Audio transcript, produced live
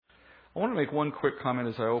I want to make one quick comment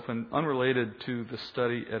as I open, unrelated to the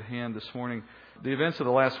study at hand this morning. The events of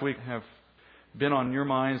the last week have been on your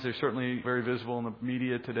minds. They're certainly very visible in the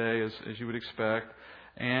media today, as you would expect.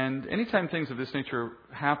 And anytime things of this nature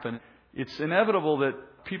happen, it's inevitable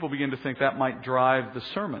that people begin to think that might drive the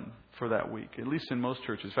sermon for that week, at least in most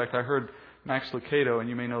churches. In fact, I heard Max Lucado, and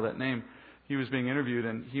you may know that name. He was being interviewed,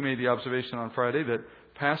 and he made the observation on Friday that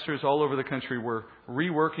pastors all over the country were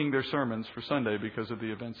reworking their sermons for Sunday because of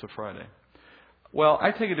the events of Friday. Well,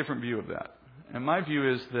 I take a different view of that. And my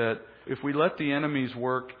view is that if we let the enemy's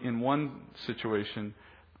work in one situation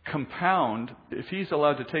compound, if he's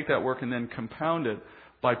allowed to take that work and then compound it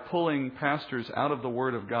by pulling pastors out of the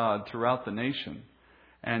Word of God throughout the nation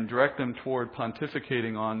and direct them toward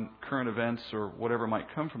pontificating on current events or whatever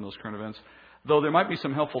might come from those current events, though there might be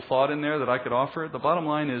some helpful thought in there that I could offer, the bottom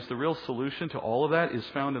line is the real solution to all of that is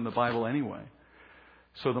found in the Bible anyway.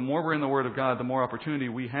 So the more we're in the Word of God, the more opportunity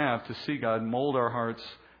we have to see God mold our hearts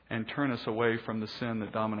and turn us away from the sin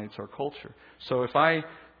that dominates our culture. So if I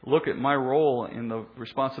look at my role in the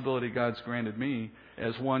responsibility God's granted me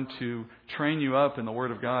as one to train you up in the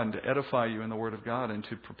Word of God and to edify you in the Word of God and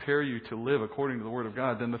to prepare you to live according to the Word of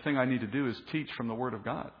God, then the thing I need to do is teach from the Word of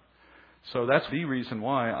God. So that's the reason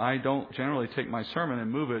why I don't generally take my sermon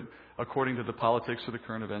and move it according to the politics or the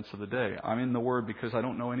current events of the day. I'm in the Word because I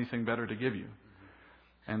don't know anything better to give you.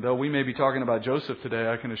 And though we may be talking about Joseph today,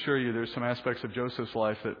 I can assure you there's some aspects of Joseph's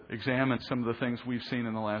life that examine some of the things we've seen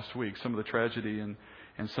in the last week, some of the tragedy and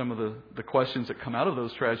some of the questions that come out of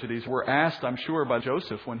those tragedies were asked, I'm sure, by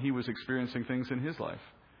Joseph when he was experiencing things in his life.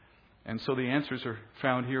 And so the answers are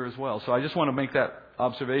found here as well. So I just want to make that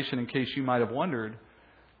observation in case you might have wondered,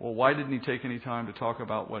 well, why didn't he take any time to talk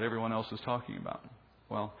about what everyone else is talking about?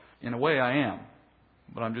 Well, in a way I am,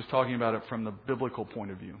 but I'm just talking about it from the biblical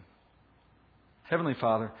point of view. Heavenly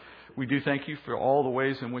Father, we do thank you for all the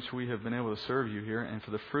ways in which we have been able to serve you here and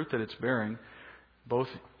for the fruit that it's bearing, both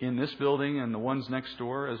in this building and the ones next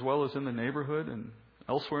door, as well as in the neighborhood and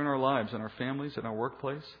elsewhere in our lives, in our families, in our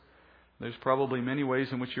workplace. There's probably many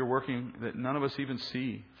ways in which you're working that none of us even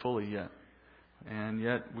see fully yet. And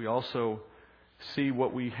yet we also see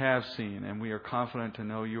what we have seen, and we are confident to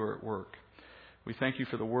know you are at work. We thank you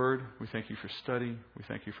for the Word. We thank you for study. We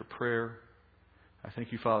thank you for prayer. I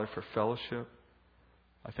thank you, Father, for fellowship.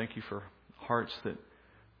 I thank you for hearts that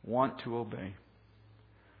want to obey.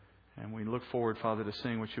 And we look forward, Father, to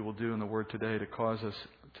seeing what you will do in the Word today to cause us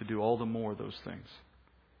to do all the more of those things.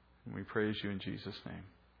 And we praise you in Jesus' name.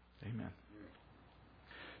 Amen.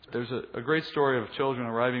 There's a great story of children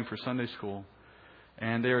arriving for Sunday school.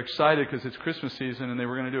 And they're excited because it's Christmas season and they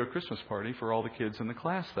were going to do a Christmas party for all the kids in the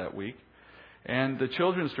class that week. And the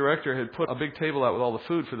children's director had put a big table out with all the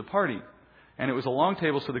food for the party. And it was a long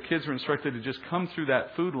table, so the kids were instructed to just come through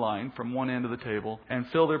that food line from one end of the table and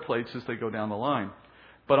fill their plates as they go down the line.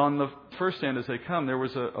 But on the first end as they come, there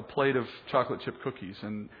was a plate of chocolate chip cookies,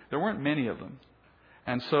 and there weren't many of them.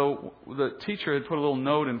 And so the teacher had put a little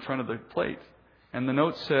note in front of the plate. And the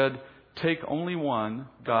note said, "Take only one,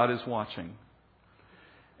 God is watching."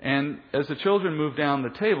 And as the children move down the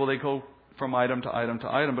table, they go from item to item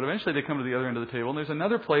to item. But eventually they come to the other end of the table, and there's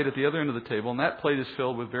another plate at the other end of the table, and that plate is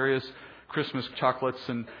filled with various Christmas chocolates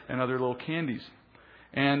and other little candies.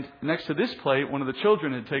 And next to this plate, one of the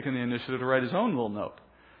children had taken the initiative to write his own little note.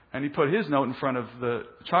 And he put his note in front of the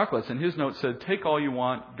chocolates, and his note said, "Take all you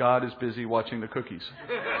want, God is busy watching the cookies."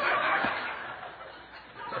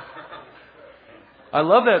 I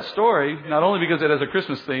love that story, not only because it has a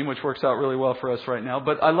Christmas theme, which works out really well for us right now,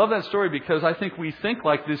 but I love that story because I think we think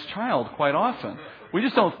like this child quite often. We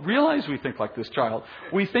just don't realize we think like this child.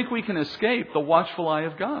 We think we can escape the watchful eye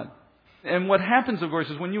of God. And what happens, of course,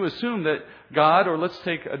 is when you assume that God, or let's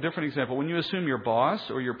take a different example, when you assume your boss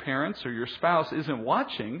or your parents or your spouse isn't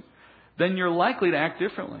watching, then you're likely to act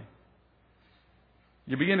differently.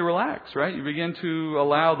 You begin to relax, right? You begin to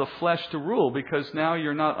allow the flesh to rule because now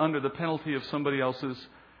you're not under the penalty of somebody else's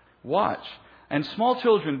watch. And small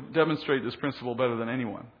children demonstrate this principle better than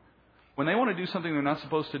anyone. When they want to do something they're not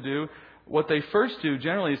supposed to do, what they first do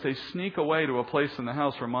generally is they sneak away to a place in the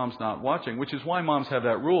house where mom's not watching, which is why moms have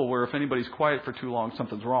that rule where if anybody's quiet for too long,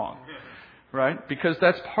 something's wrong. Right? Because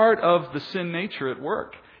that's part of the sin nature at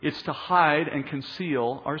work. It's to hide and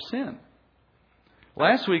conceal our sin.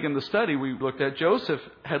 Last week in the study we looked at, Joseph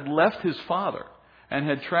had left his father and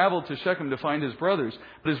had traveled to Shechem to find his brothers.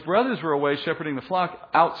 But his brothers were away shepherding the flock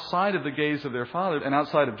outside of the gaze of their father and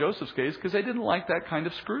outside of Joseph's gaze because they didn't like that kind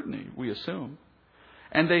of scrutiny, we assume.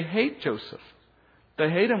 And they hate Joseph. They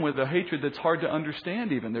hate him with a hatred that's hard to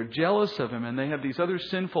understand even. They're jealous of him and they have these other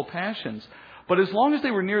sinful passions. But as long as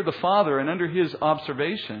they were near the father and under his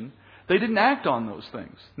observation, They didn't act on those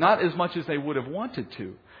things, not as much as they would have wanted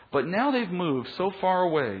to. But now they've moved so far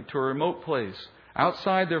away to a remote place,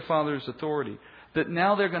 outside their father's authority, that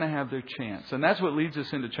now they're going to have their chance. And that's what leads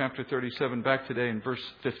us into chapter 37, back today in verse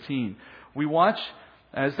 15. We watch,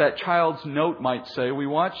 as that child's note might say, we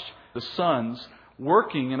watch the sons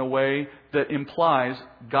working in a way that implies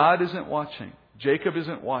God isn't watching. Jacob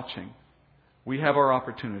isn't watching. We have our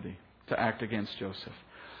opportunity to act against Joseph.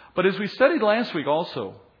 But as we studied last week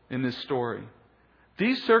also in this story,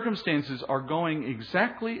 these circumstances are going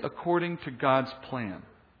exactly according to God's plan.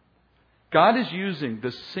 God is using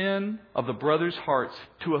the sin of the brothers' hearts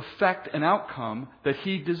to effect an outcome that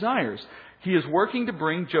He desires. He is working to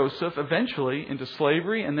bring Joseph eventually into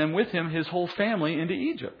slavery, and then with him his whole family into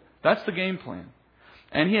Egypt. That's the game plan.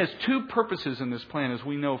 And He has two purposes in this plan, as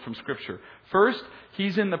we know from Scripture. First,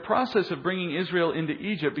 He's in the process of bringing Israel into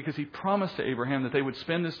Egypt because He promised to Abraham that they would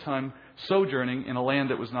spend this time sojourning in a land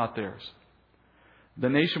that was not theirs. The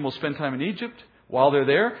nation will spend time in Egypt. While they're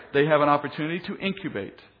there, they have an opportunity to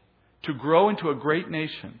incubate, to grow into a great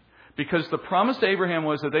nation. Because the promise to Abraham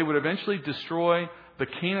was that they would eventually destroy the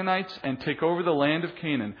Canaanites and take over the land of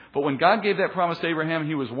Canaan. But when God gave that promise to Abraham,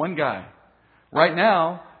 he was one guy. Right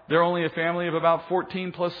now, they're only a family of about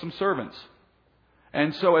 14 plus some servants.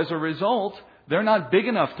 And so as a result, they're not big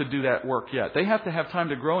enough to do that work yet. They have to have time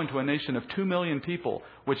to grow into a nation of 2 million people,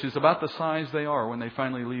 which is about the size they are when they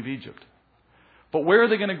finally leave Egypt. But where are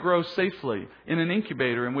they going to grow safely? In an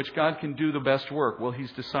incubator in which God can do the best work. Well,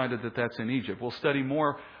 He's decided that that's in Egypt. We'll study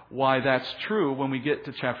more why that's true when we get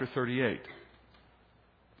to chapter 38.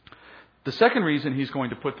 The second reason He's going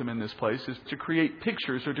to put them in this place is to create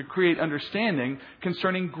pictures or to create understanding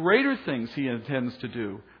concerning greater things He intends to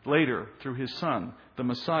do later through His Son, the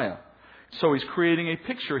Messiah. So He's creating a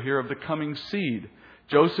picture here of the coming seed.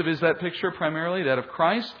 Joseph is that picture primarily, that of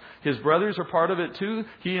Christ. His brothers are part of it too.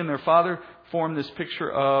 He and their father form this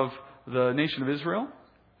picture of the nation of Israel,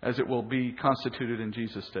 as it will be constituted in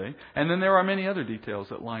Jesus' day. And then there are many other details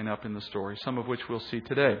that line up in the story, some of which we'll see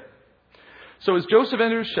today. So as Joseph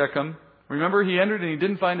enters Shechem, remember he entered and he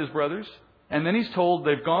didn't find his brothers. And then he's told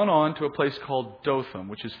they've gone on to a place called Dothan,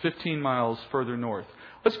 which is 15 miles further north.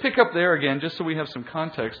 Let's pick up there again just so we have some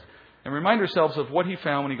context and remind ourselves of what he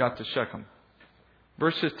found when he got to Shechem.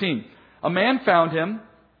 Verse 15. A man found him,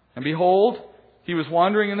 and behold, he was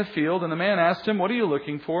wandering in the field, and the man asked him, "What are you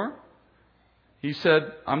looking for?" He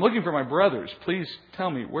said, "I'm looking for my brothers. Please tell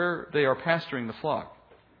me where they are pasturing the flock."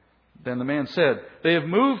 Then the man said, "They have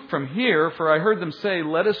moved from here, for I heard them say,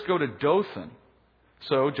 'Let us go to Dothan.'"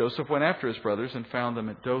 So Joseph went after his brothers and found them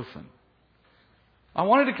at Dothan. I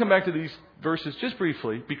wanted to come back to these verses just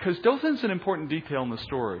briefly because Dothan's an important detail in the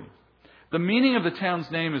story. The meaning of the town's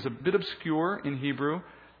name is a bit obscure in Hebrew.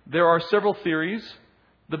 There are several theories.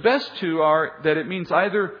 The best two are that it means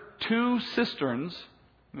either two cisterns.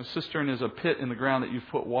 A cistern is a pit in the ground that you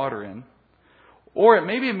put water in. Or it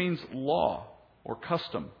means law or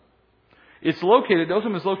custom.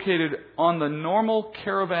 Dothan is located on the normal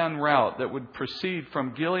caravan route that would proceed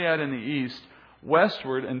from Gilead in the east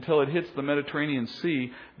westward until it hits the Mediterranean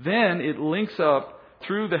Sea. Then it links up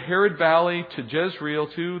through the Harod Valley to Jezreel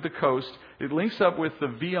to the coast. It links up with the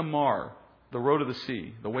Via Mar, the road of the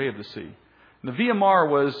sea, the way of the sea. And the Via Mar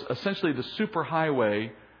was essentially the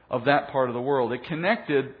superhighway of that part of the world. It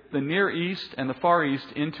connected the Near East and the Far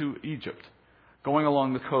East into Egypt, going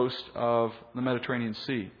along the coast of the Mediterranean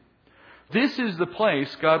Sea. This is the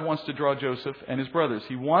place God wants to draw Joseph and his brothers.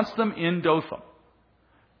 He wants them in Dothan.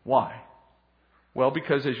 Why? Well,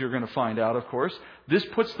 because as you're going to find out, of course, this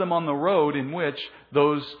puts them on the road in which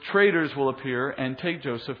those traders will appear and take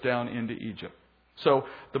Joseph down into Egypt. So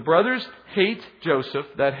the brothers hate Joseph.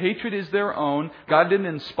 That hatred is their own. God didn't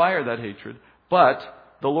inspire that hatred, but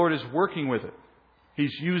the Lord is working with it.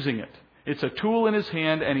 He's using it. It's a tool in His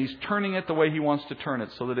hand, and He's turning it the way He wants to turn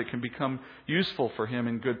it so that it can become useful for Him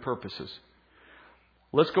in good purposes.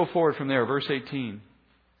 Let's go forward from there. Verse 18.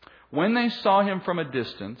 When they saw him from a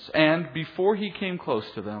distance, and before he came close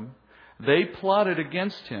to them, they plotted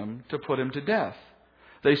against him to put him to death.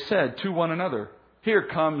 They said to one another, "Here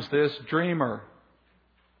comes this dreamer.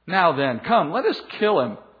 Now then, come, let us kill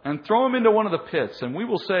him and throw him into one of the pits, and we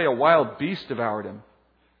will say a wild beast devoured him.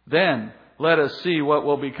 Then let us see what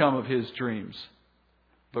will become of his dreams."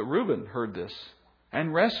 But Reuben heard this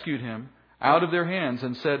and rescued him out of their hands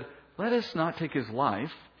and said, "Let us not take his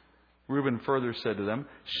life." Reuben further said to them,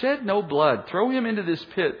 "Shed no blood. Throw him into this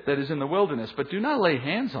pit that is in the wilderness, but do not lay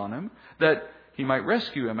hands on him, that he might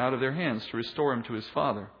rescue him out of their hands to restore him to his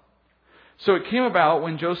father." So it came about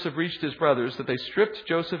when Joseph reached his brothers that they stripped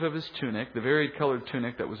Joseph of his tunic, the varied colored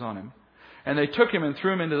tunic that was on him, and they took him and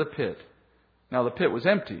threw him into the pit. Now the pit was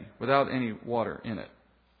empty, without any water in it.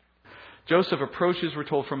 Joseph approaches, we're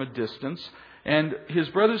told, from a distance, and his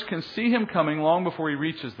brothers can see him coming long before he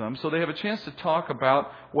reaches them, so they have a chance to talk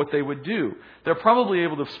about what they would do. They're probably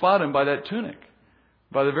able to spot him by that tunic.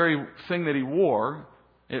 By the very thing that he wore,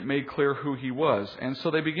 it made clear who he was. And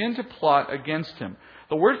so they begin to plot against him.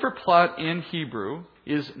 The word for plot in Hebrew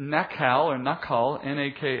is nakal, or nakal,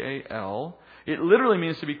 N-A-K-A-L. It literally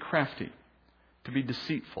means to be crafty, to be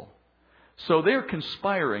deceitful. So they're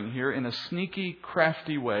conspiring here in a sneaky,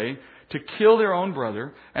 crafty way to kill their own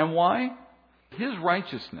brother. And why? His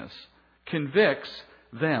righteousness convicts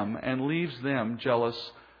them and leaves them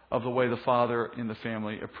jealous of the way the father in the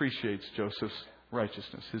family appreciates Joseph's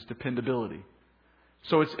righteousness, his dependability.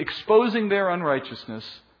 So it's exposing their unrighteousness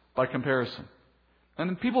by comparison.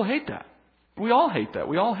 And people hate that. We all hate that.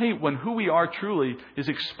 We all hate when who we are truly is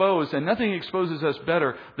exposed, and nothing exposes us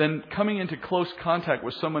better than coming into close contact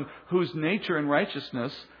with someone whose nature and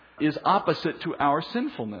righteousness is opposite to our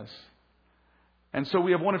sinfulness. And so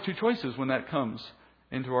we have one of two choices when that comes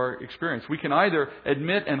into our experience. We can either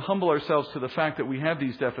admit and humble ourselves to the fact that we have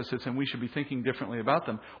these deficits and we should be thinking differently about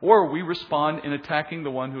them, or we respond in attacking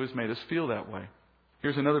the one who has made us feel that way.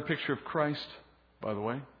 Here's another picture of Christ, by the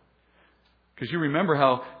way. Because you remember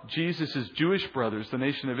how Jesus' Jewish brothers, the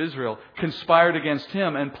nation of Israel, conspired against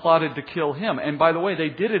him and plotted to kill him. And by the way, they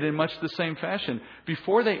did it in much the same fashion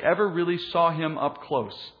before they ever really saw him up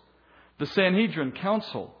close. The Sanhedrin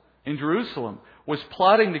Council in Jerusalem was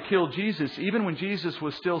plotting to kill Jesus even when Jesus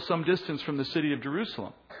was still some distance from the city of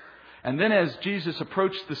Jerusalem. And then as Jesus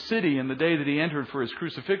approached the city in the day that he entered for his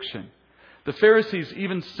crucifixion, the Pharisees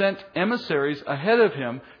even sent emissaries ahead of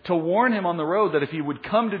him to warn him on the road that if he would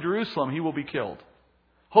come to Jerusalem, he will be killed,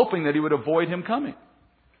 hoping that he would avoid him coming.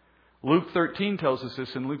 Luke 13 tells us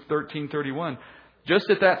this in Luke 13:31. Just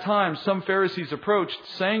at that time, some Pharisees approached,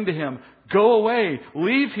 saying to him, "Go away,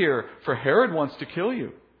 leave here, for Herod wants to kill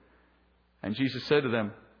you." And Jesus said to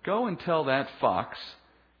them, "Go and tell that fox,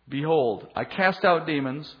 behold, I cast out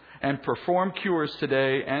demons and perform cures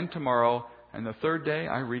today and tomorrow, and the third day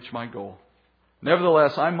I reach my goal.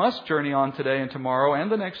 Nevertheless, I must journey on today and tomorrow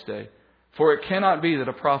and the next day, for it cannot be that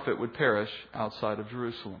a prophet would perish outside of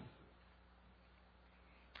Jerusalem."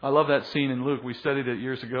 I love that scene in Luke. We studied it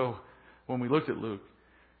years ago when we looked at Luke.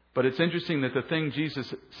 But it's interesting that the thing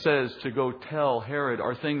Jesus says to go tell Herod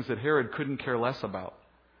are things that Herod couldn't care less about.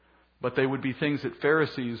 But they would be things that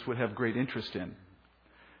Pharisees would have great interest in.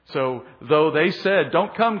 So, though they said,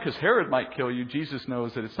 "Don't come because Herod might kill you," Jesus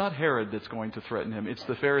knows that it's not Herod that's going to threaten him. It's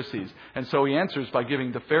the Pharisees. And so he answers by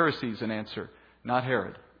giving the Pharisees an answer, not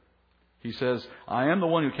Herod. He says, "I am the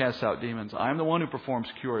one who casts out demons. I am the one who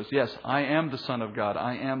performs cures. Yes, I am the Son of God.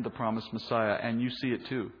 I am the promised Messiah, and you see it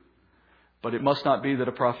too. But it must not be that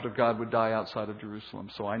a prophet of God would die outside of Jerusalem,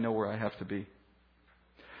 so I know where I have to be."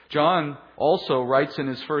 John also writes in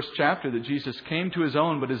his first chapter that Jesus came to his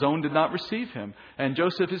own, but his own did not receive him. And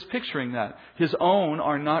Joseph is picturing that. His own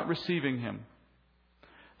are not receiving him.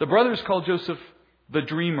 The brothers call Joseph the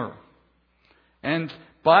dreamer. And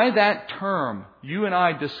by that term, you and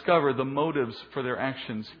I discover the motives for their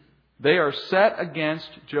actions. They are set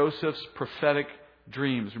against Joseph's prophetic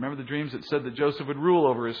dreams. Remember the dreams that said that Joseph would rule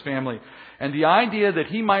over his family. And the idea that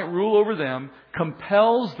he might rule over them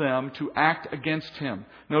compels them to act against him.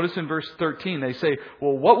 Notice in verse 13, they say,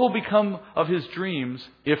 "Well, what will become of his dreams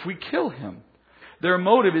if we kill him?" Their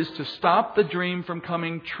motive is to stop the dream from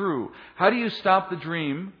coming true. How do you stop the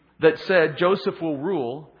dream that said Joseph will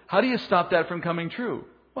rule? How do you stop that from coming true?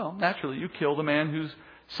 Well, naturally, you kill the man who's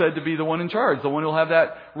said to be the one in charge, the one who'll have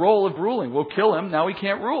that role of ruling. We'll kill him, now he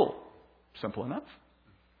can't rule. Simple enough.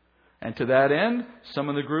 And to that end, some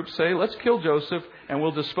of the group say, "Let's kill Joseph and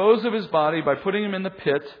we'll dispose of his body by putting him in the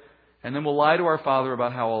pit, and then we'll lie to our father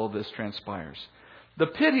about how all of this transpires." The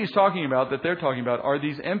pit he's talking about, that they're talking about, are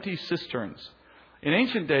these empty cisterns. In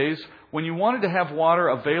ancient days, when you wanted to have water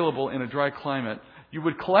available in a dry climate, you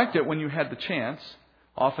would collect it when you had the chance,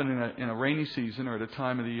 often in a rainy season or at a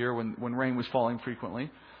time of the year when rain was falling frequently.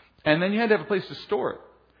 And then you had to have a place to store it.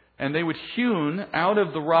 And they would hewn out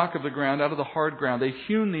of the rock of the ground, out of the hard ground, they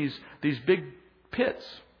hewn these big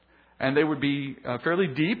pits. And they would be fairly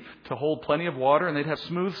deep to hold plenty of water, and they'd have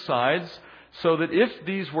smooth sides, so that if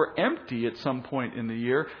these were empty at some point in the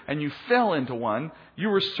year and you fell into one, you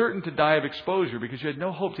were certain to die of exposure because you had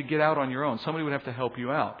no hope to get out on your own. Somebody would have to help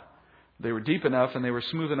you out. They were deep enough and they were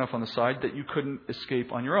smooth enough on the side that you couldn't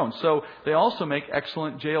escape on your own. So they also make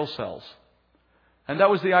excellent jail cells. And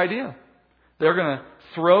that was the idea. They're going to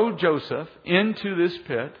throw Joseph into this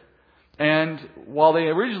pit. And while they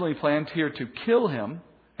originally planned here to kill him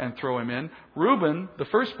and throw him in, Reuben, the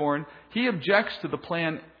firstborn, he objects to the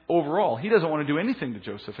plan overall. He doesn't want to do anything to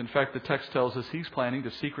Joseph. In fact, the text tells us he's planning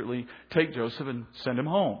to secretly take Joseph and send him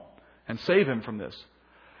home and save him from this.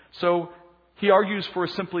 So he argues for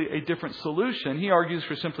simply a different solution. He argues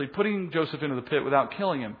for simply putting Joseph into the pit without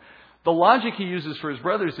killing him. The logic he uses for his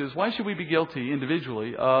brothers is, why should we be guilty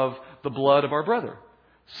individually of the blood of our brother?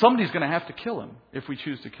 Somebody's going to have to kill him if we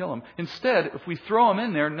choose to kill him. Instead, if we throw him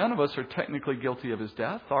in there, none of us are technically guilty of his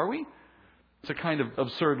death, are we? It's a kind of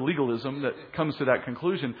absurd legalism that comes to that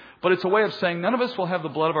conclusion. But it's a way of saying none of us will have the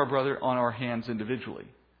blood of our brother on our hands individually.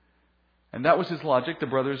 And that was his logic. The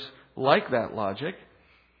brothers like that logic.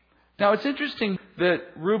 Now, it's interesting that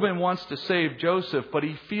Reuben wants to save Joseph, but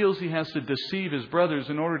he feels he has to deceive his brothers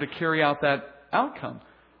in order to carry out that outcome.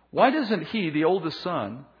 Why doesn't he, the oldest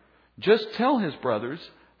son, just tell his brothers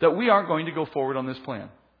that we aren't going to go forward on this plan,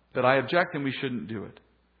 that I object and we shouldn't do it?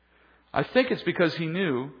 I think it's because he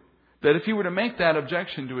knew that if he were to make that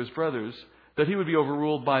objection to his brothers, that he would be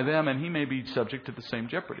overruled by them and he may be subject to the same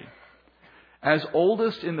jeopardy. As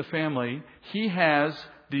oldest in the family, he has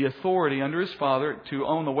the authority under his father to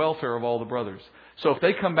own the welfare of all the brothers. So if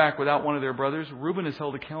they come back without one of their brothers, Reuben is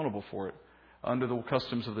held accountable for it under the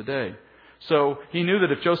customs of the day. So he knew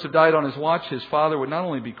that if Joseph died on his watch, his father would not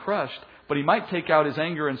only be crushed, but he might take out his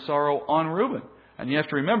anger and sorrow on Reuben. And you have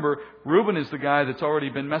to remember, Reuben is the guy that's already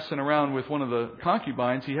been messing around with one of the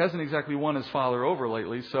concubines. He hasn't exactly won his father over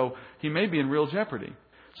lately, so he may be in real jeopardy.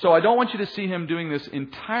 So I don't want you to see him doing this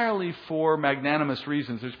entirely for magnanimous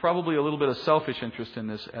reasons. There's probably a little bit of selfish interest in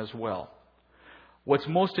this as well. What's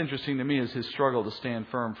most interesting to me is his struggle to stand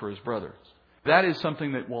firm for his brothers. That is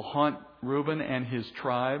something that will haunt Reuben and his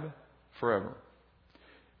tribe forever.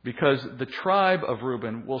 Because the tribe of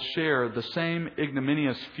Reuben will share the same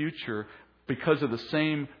ignominious future because of the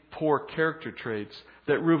same poor character traits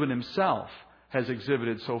that Reuben himself has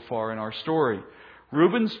exhibited so far in our story.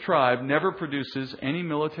 Reuben's tribe never produces any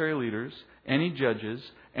military leaders, any judges,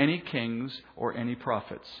 any kings, or any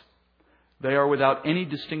prophets. They are without any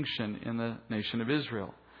distinction in the nation of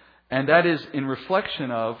Israel. And that is in reflection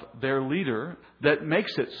of their leader that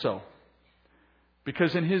makes it so.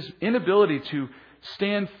 Because in his inability to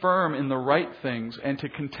stand firm in the right things and to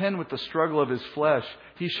contend with the struggle of his flesh,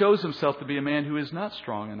 he shows himself to be a man who is not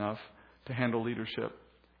strong enough to handle leadership.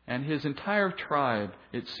 And his entire tribe,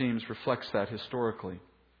 it seems, reflects that historically.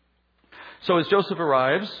 So as Joseph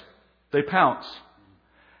arrives, they pounce.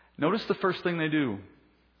 Notice the first thing they do.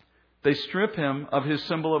 They strip him of his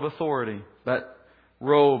symbol of authority, that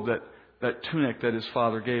robe, that tunic that his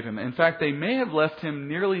father gave him. In fact, they may have left him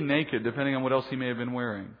nearly naked, depending on what else he may have been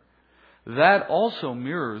wearing. That also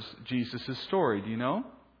mirrors Jesus' story, do you know?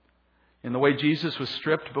 In the way Jesus was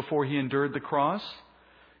stripped before he endured the cross,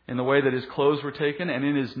 in the way that his clothes were taken, and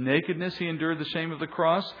in his nakedness he endured the shame of the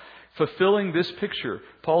cross. Fulfilling this picture,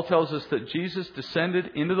 Paul tells us that Jesus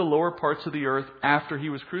descended into the lower parts of the earth after he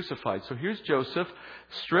was crucified. So here's Joseph,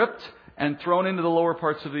 stripped and thrown into the lower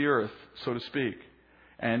parts of the earth, so to speak.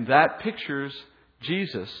 And that pictures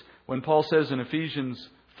Jesus when Paul says in Ephesians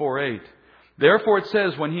 4:8, therefore it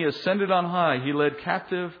says, when he ascended on high, he led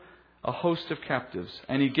captive a host of captives,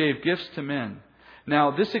 and he gave gifts to men.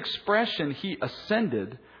 Now, this expression, he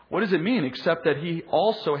ascended, what does it mean except that he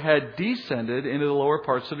also had descended into the lower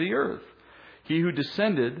parts of the earth? He who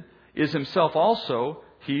descended is himself also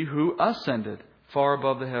he who ascended far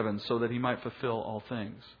above the heavens so that he might fulfill all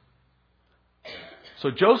things.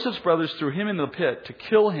 So Joseph's brothers threw him into the pit to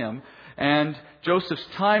kill him, and Joseph's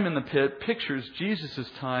time in the pit pictures Jesus'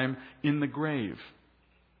 time in the grave,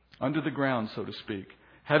 under the ground, so to speak.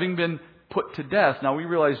 Having been put to death. Now we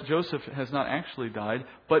realize Joseph has not actually died,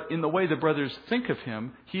 but in the way the brothers think of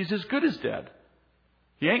him, he's as good as dead.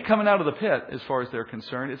 He ain't coming out of the pit as far as they're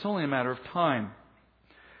concerned. It's only a matter of time.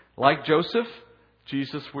 Like Joseph,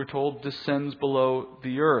 Jesus, we're told, descends below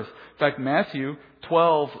the earth. In fact, Matthew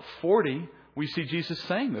 12:40, we see Jesus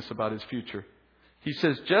saying this about his future. He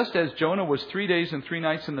says, just as Jonah was 3 days and 3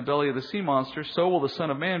 nights in the belly of the sea monster, so will the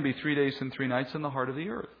Son of Man be 3 days and 3 nights in the heart of the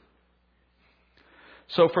earth.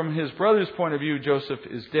 So from his brother's point of view, Joseph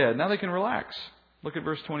is dead. Now they can relax. Look at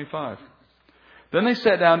verse 25. Then they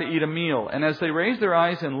sat down to eat a meal, and as they raised their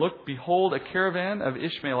eyes and looked, behold, a caravan of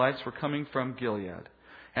Ishmaelites were coming from Gilead,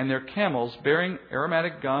 and their camels bearing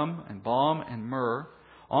aromatic gum and balm and myrrh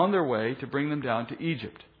on their way to bring them down to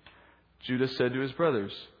Egypt. Judah said to his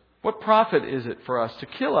brothers, what profit is it for us to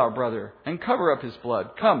kill our brother and cover up his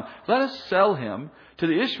blood? Come, let us sell him to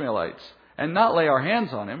the Ishmaelites and not lay our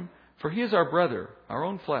hands on him, for he is our brother, our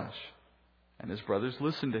own flesh. And his brothers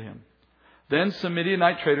listened to him. Then some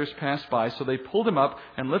Midianite traders passed by, so they pulled him up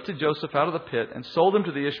and lifted Joseph out of the pit and sold him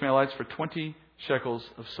to the Ishmaelites for 20 shekels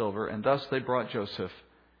of silver. And thus they brought Joseph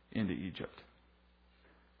into Egypt.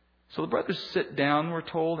 So the brothers sit down, we're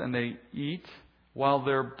told, and they eat while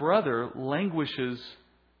their brother languishes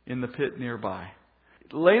in the pit nearby.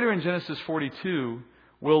 Later in Genesis 42,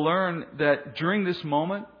 we'll learn that during this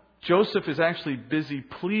moment, Joseph is actually busy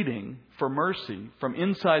pleading for mercy from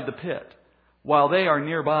inside the pit while they are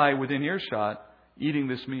nearby within earshot eating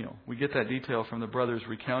this meal. We get that detail from the brothers'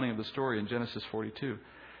 recounting of the story in Genesis 42.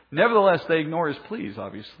 Nevertheless, they ignore his pleas,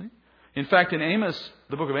 obviously. In fact, in Amos,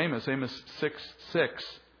 the book of Amos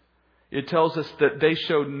 6:6, it tells us that they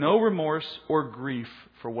showed no remorse or grief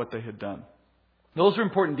for what they had done. Those are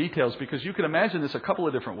important details because you can imagine this a couple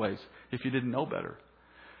of different ways if you didn't know better.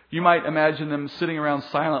 You might imagine them sitting around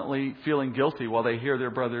silently feeling guilty while they hear their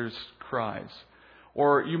brother's cries.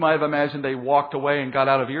 Or you might have imagined they walked away and got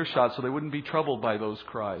out of earshot so they wouldn't be troubled by those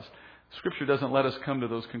cries. Scripture doesn't let us come to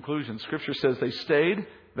those conclusions. Scripture says they stayed,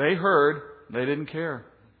 they heard, they didn't care.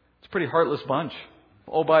 It's a pretty heartless bunch.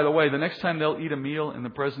 Oh, by the way, the next time they'll eat a meal in the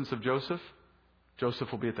presence of Joseph,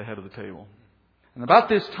 Joseph will be at the head of the table. And about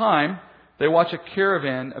this time, they watch a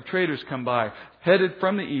caravan of traders come by, headed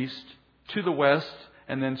from the east to the west,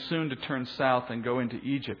 and then soon to turn south and go into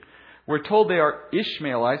Egypt. We're told they are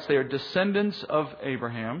Ishmaelites. They are descendants of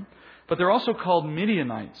Abraham, but they're also called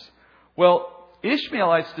Midianites. Well,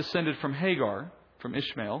 Ishmaelites descended from Hagar, from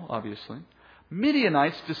Ishmael, obviously.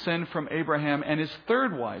 Midianites descend from Abraham and his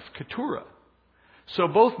third wife, Keturah. So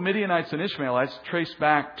both Midianites and Ishmaelites trace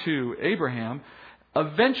back to Abraham.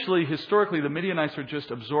 Eventually, historically, the Midianites are just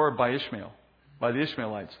absorbed by Ishmael, by the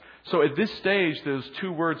Ishmaelites. So at this stage, those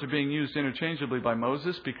two words are being used interchangeably by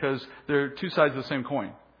Moses because they're two sides of the same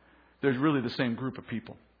coin. They're really the same group of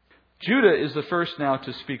people. Judah is the first now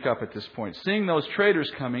to speak up at this point. Seeing those traders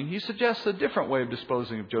coming, he suggests a different way of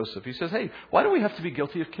disposing of Joseph. He says, hey, why do we have to be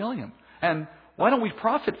guilty of killing him? And why don't we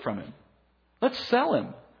profit from him? Let's sell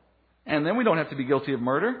him. And then we don't have to be guilty of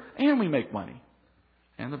murder, and we make money.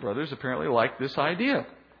 And the brothers apparently like this idea.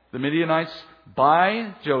 The Midianites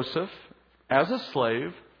buy Joseph as a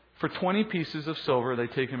slave for 20 pieces of silver. They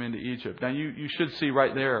take him into Egypt. Now you should see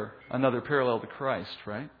right there another parallel to Christ,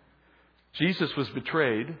 right? Jesus was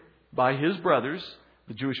betrayed by his brothers,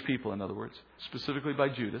 the Jewish people in other words, specifically by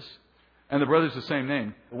Judas. And the brothers the same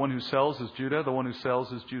name. The one who sells is Judah, the one who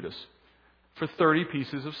sells is Judas. For 30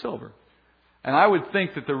 pieces of silver. And I would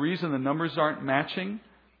think that the reason the numbers aren't matching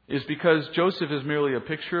is because Joseph is merely a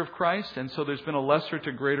picture of Christ, and so there's been a lesser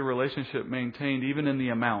to greater relationship maintained even in the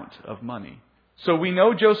amount of money. So we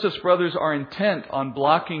know Joseph's brothers are intent on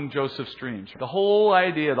blocking Joseph's dreams. The whole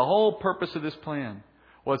idea, the whole purpose of this plan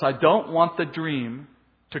was, I don't want the dream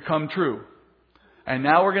to come true. And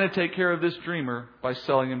now we're going to take care of this dreamer by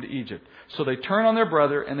selling him to Egypt. So they turn on their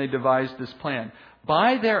brother and they devise this plan.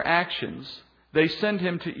 By their actions, they send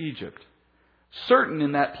him to Egypt. Certain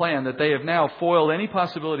in that plan that they have now foiled any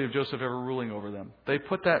possibility of Joseph ever ruling over them. They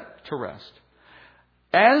put that to rest.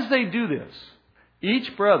 As they do this,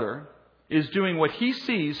 each brother is doing what he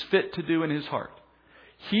sees fit to do in his heart.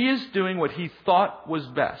 He is doing what he thought was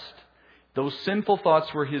best. Those sinful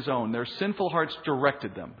thoughts were his own. Their sinful hearts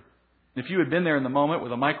directed them. If you had been there in the moment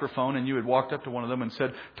with a microphone and you had walked up to one of them and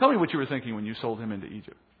said, tell me what you were thinking when you sold him into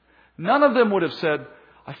Egypt. None of them would have said,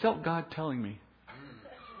 I felt God telling me.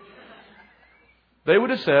 They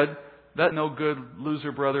would have said, that no good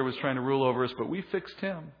loser brother was trying to rule over us, but we fixed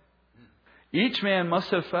him. Each man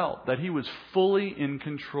must have felt that he was fully in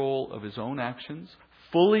control of his own actions,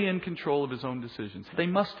 fully in control of his own decisions. They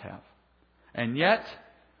must have. And yet,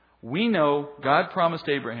 we know God promised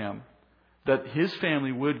Abraham that his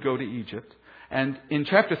family would go to Egypt. And in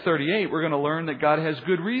chapter 38, we're going to learn that God has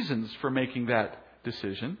good reasons for making that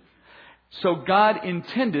decision. So God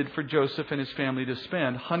intended for Joseph and his family to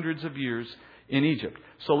spend hundreds of years in Egypt.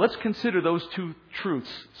 So let's consider those two truths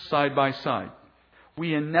side by side.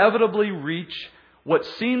 We inevitably reach what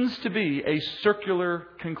seems to be a circular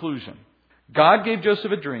conclusion. God gave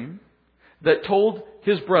Joseph a dream that told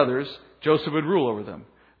his brothers Joseph would rule over them.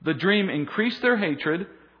 The dream increased their hatred,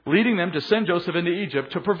 leading them to send Joseph into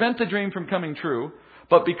Egypt to prevent the dream from coming true.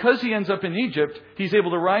 But because he ends up in Egypt, he's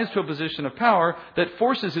able to rise to a position of power that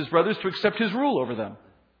forces his brothers to accept his rule over them.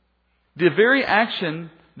 The very action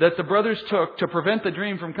that the brothers took to prevent the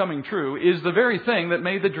dream from coming true is the very thing that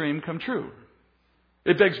made the dream come true.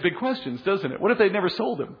 It begs big questions, doesn't it? What if they'd never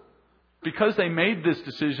sold him? Because they made this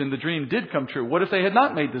decision, the dream did come true. What if they had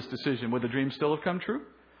not made this decision? Would the dream still have come true?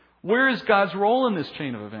 Where is God's role in this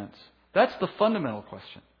chain of events? That's the fundamental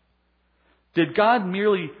question. Did God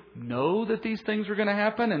merely know that these things were going to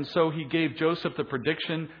happen, and so he gave Joseph the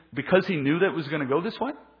prediction because he knew that it was going to go this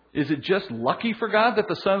way? Is it just lucky for God that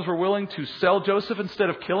the sons were willing to sell Joseph instead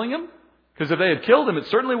of killing him? Because if they had killed him, it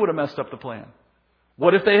certainly would have messed up the plan.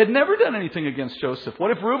 What if they had never done anything against Joseph?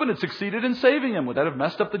 What if Reuben had succeeded in saving him? Would that have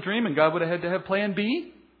messed up the dream and God would have had to have plan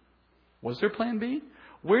B? Was there plan B?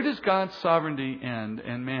 Where does God's sovereignty end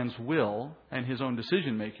and man's will and his own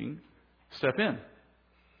decision making step in?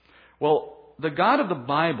 Well, the God of the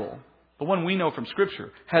Bible, the one we know from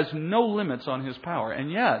Scripture, has no limits on his power.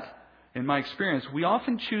 And yet, in my experience, we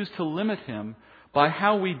often choose to limit him by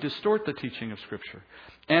how we distort the teaching of Scripture.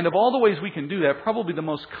 And of all the ways we can do that, probably the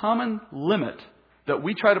most common limit that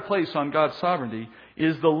we try to place on God's sovereignty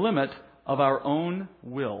is the limit of our own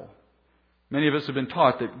will. Many of us have been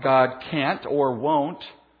taught that God can't or won't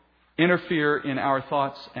interfere in our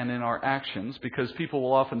thoughts and in our actions because people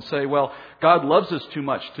will often say, well, God loves us too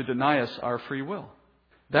much to deny us our free will.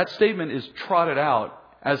 That statement is trotted out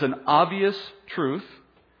as an obvious truth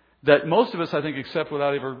that most of us, I think, accept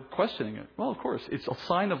without ever questioning it. Well, of course, it's a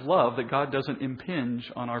sign of love that God doesn't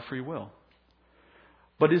impinge on our free will.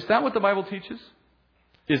 But is that what the Bible teaches?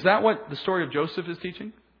 Is that what the story of Joseph is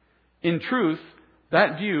teaching? In truth,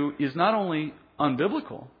 that view is not only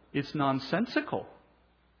unbiblical, it's nonsensical.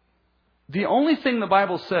 The only thing the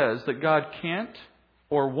Bible says that God can't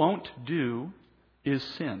or won't do is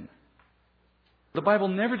sin. The Bible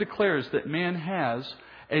never declares that man has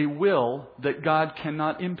a will that God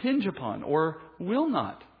cannot impinge upon or will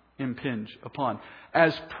not impinge upon.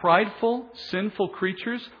 As prideful, sinful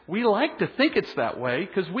creatures, we like to think it's that way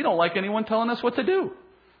because we don't like anyone telling us what to do.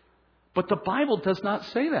 But the Bible does not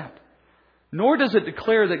say that. Nor does it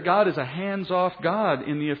declare that God is a hands-off God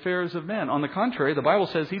in the affairs of men. On the contrary, the Bible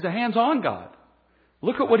says He's a hands-on God.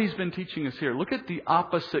 Look at what He's been teaching us here. Look at the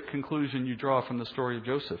opposite conclusion you draw from the story of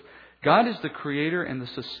Joseph. God is the creator and the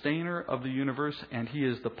sustainer of the universe, and He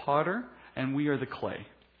is the potter, and we are the clay,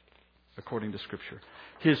 according to Scripture.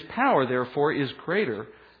 His power, therefore, is greater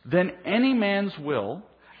than any man's will,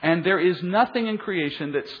 and there is nothing in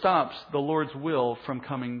creation that stops the Lord's will from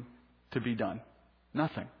coming to be done.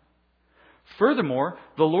 Nothing. Furthermore,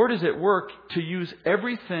 the Lord is at work to use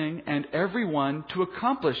everything and everyone to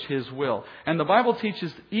accomplish His will. And the Bible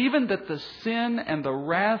teaches even that the sin and the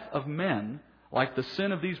wrath of men, like the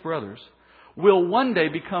sin of these brothers, will one day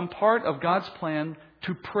become part of God's plan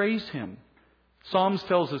to praise Him. Psalms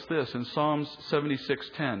tells us this in Psalms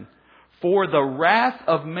 76:10. For the wrath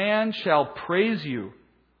of man shall praise you.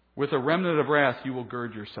 With a remnant of wrath you will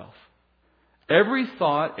gird yourself. Every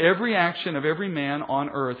thought, every action of every man on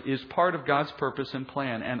earth is part of God's purpose and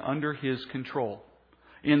plan and under His control.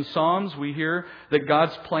 In Psalms, we hear that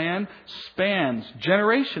God's plan spans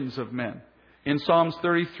generations of men. In Psalms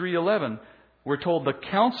 33:11, we're told the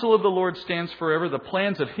counsel of the Lord stands forever, the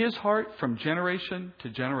plans of His heart from generation to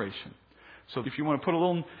generation. So if you want to put a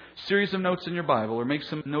little series of notes in your Bible or make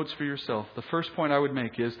some notes for yourself, the first point I would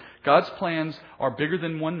make is God's plans are bigger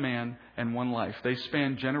than one man and one life. They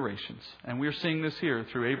span generations. And we're seeing this here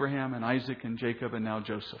through Abraham and Isaac and Jacob and now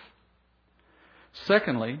Joseph.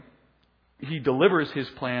 Secondly, He delivers His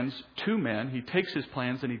plans to men. He takes His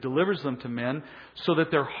plans and He delivers them to men so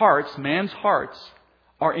that their hearts, man's hearts,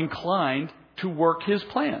 are inclined to work His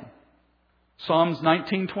plan. Psalms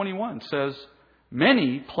 19:21 says,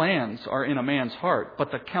 many plans are in a man's heart,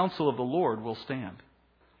 but the counsel of the Lord will stand.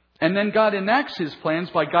 And then God enacts His plans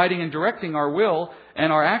by guiding and directing our will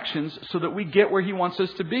and our actions so that we get where He wants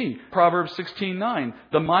us to be. Proverbs 16:9,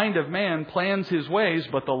 the mind of man plans his ways,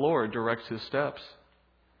 but the Lord directs his steps.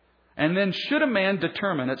 And then should a man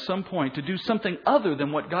determine at some point to do something other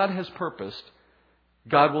than what God has purposed,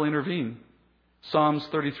 God will intervene. Psalms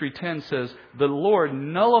 33:10 says, the Lord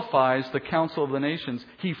nullifies the counsel of the nations.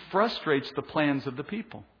 He frustrates the plans of the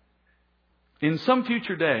people. In some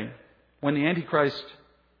future day, when the Antichrist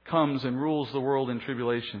comes and rules the world in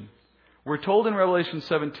tribulation, we're told in Revelation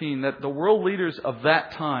 17 that the world leaders of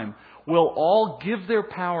that time will all give their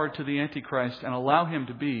power to the Antichrist and allow him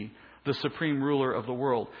to be the supreme ruler of the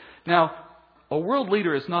world. Now, a world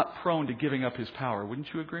leader is not prone to giving up his power.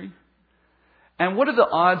 Wouldn't you agree? And what are the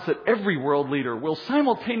odds that every world leader will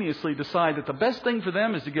simultaneously decide that the best thing for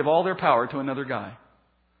them is to give all their power to another guy?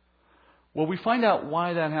 Well, we find out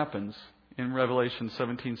why that happens in Revelation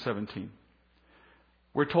 17:17.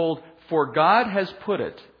 We're told, for God has put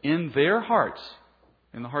it in their hearts,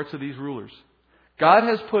 in the hearts of these rulers, God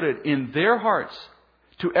has put it in their hearts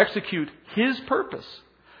to execute His purpose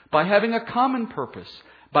by having a common purpose,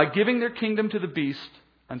 by giving their kingdom to the beast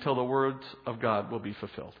until the words of God will be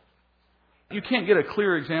fulfilled. You can't get a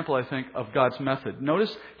clearer example, I think, of God's method.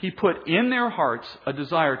 Notice He put in their hearts a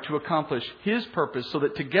desire to accomplish His purpose so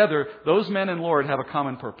that together those men and Lord have a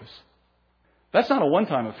common purpose. That's not a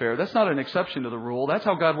one-time affair. That's not an exception to the rule. That's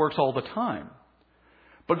how God works all the time.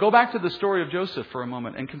 But go back to the story of Joseph for a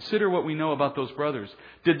moment and consider what we know about those brothers.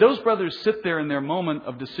 Did those brothers sit there in their moment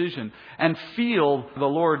of decision and feel the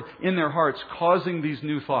Lord in their hearts causing these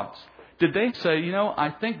new thoughts? Did they say,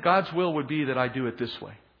 I think God's will would be that I do it this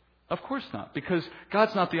way? Of course not, because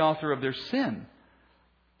God's not the author of their sin.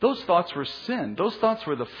 Those thoughts were sin. Those thoughts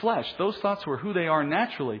were the flesh. Those thoughts were who they are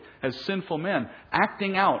naturally as sinful men,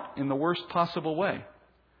 acting out in the worst possible way.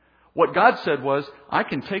 What God said was, I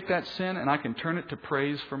can take that sin and I can turn it to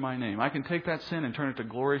praise for my name. I can take that sin and turn it to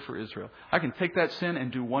glory for Israel. I can take that sin and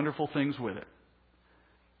do wonderful things with it.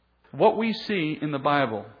 What we see in the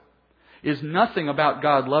Bible is nothing about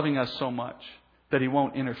God loving us so much that He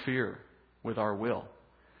won't interfere with our will.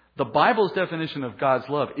 The Bible's definition of God's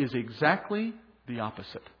love is exactly the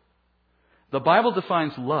opposite. The Bible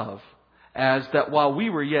defines love as that while we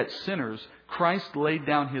were yet sinners, Christ laid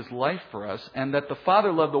down His life for us, and that the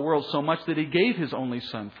Father loved the world so much that He gave His only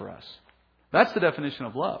Son for us. That's the definition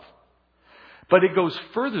of love. But it goes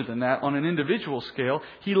further than that on an individual scale.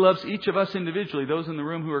 He loves each of us individually, those in the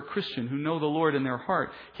room who are Christian, who know the Lord in their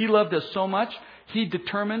heart. He loved us so much, He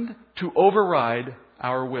determined to override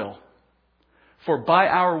our will. For by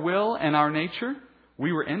our will and our nature,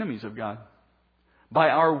 we were enemies of God. By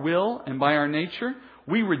our will and by our nature,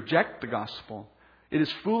 we reject the gospel. It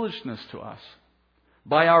is foolishness to us.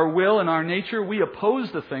 By our will and our nature, we oppose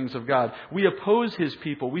the things of God. We oppose His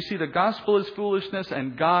people. We see the gospel as foolishness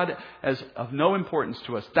and God as of no importance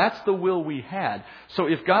to us. That's the will we had. So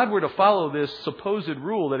if God were to follow this supposed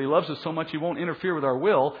rule that He loves us so much He won't interfere with our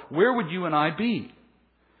will, where would you and I be?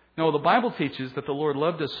 No, the Bible teaches that the Lord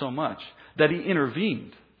loved us so much that He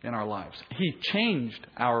intervened in our lives. He changed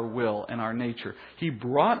our will and our nature. He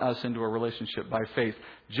brought us into a relationship by faith,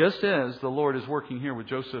 just as the Lord is working here with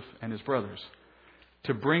Joseph and his brothers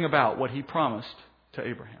to bring about what He promised to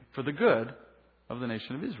Abraham for the good of the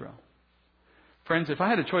nation of Israel. Friends, if I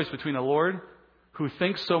had a choice between a Lord who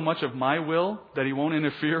thinks so much of my will that He won't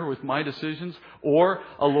interfere with my decisions, or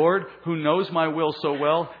a Lord who knows my will so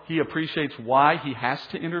well He appreciates why He has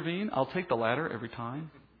to intervene, I'll take the latter every time.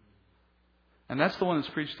 And that's the one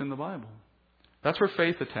that's preached in the Bible. That's where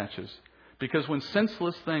faith attaches. Because when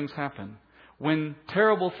senseless things happen, when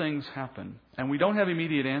terrible things happen, and we don't have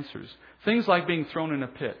immediate answers, things like being thrown in a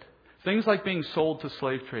pit, things like being sold to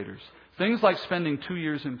slave traders, things like spending 2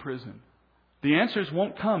 years in prison, the answers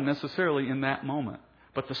won't come necessarily in that moment.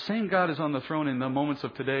 But the same God is on the throne in the moments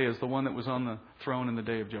of today as the one that was on the throne in the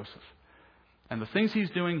day of Joseph. And the things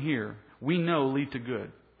He's doing here, we know lead to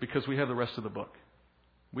good because we have the rest of the book.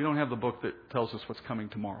 We don't have the book that tells us what's coming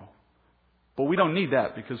tomorrow. But we don't need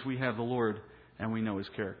that because we have the Lord and we know His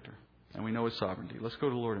character and we know His sovereignty. Let's go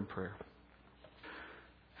to the Lord in prayer.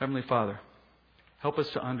 Heavenly Father, help us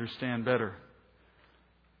to understand better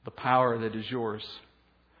the power that is Yours.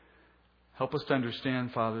 Help us to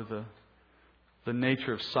understand, Father, the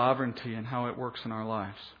nature of sovereignty and how it works in our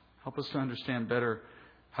lives. Help us to understand better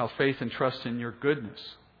how faith and trust in Your goodness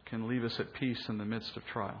can leave us at peace in the midst of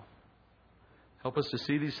trial. Help us to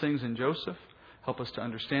see these things in Joseph. Help us to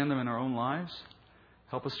understand them in our own lives.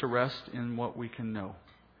 Help us to rest in what we can know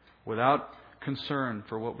without concern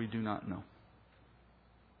for what we do not know.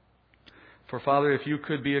 For Father, if You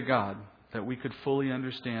could be a God that we could fully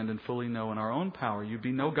understand and fully know in our own power, You'd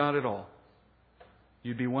be no God at all.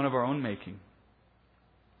 You'd be one of our own making.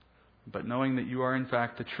 But knowing that You are in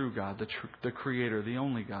fact the true God, the Creator, the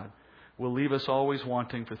only God, will leave us always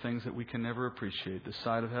wanting for things that we can never appreciate this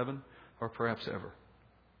side of heaven or perhaps ever.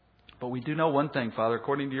 But we do know one thing, Father,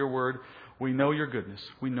 according to Your word, we know Your goodness.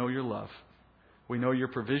 We know Your love. We know Your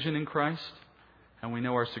provision in Christ, and we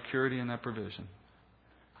know our security in that provision.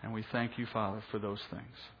 And we thank You, Father, for those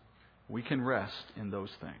things. We can rest in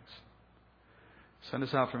those things. Send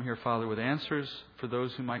us out from here, Father, with answers for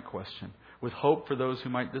those who might question, with hope for those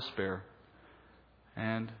who might despair,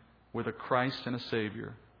 and with a Christ and a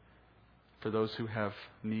Savior for those who have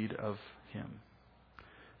need of Him.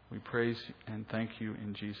 We praise and thank You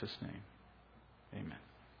in Jesus' name. Amen.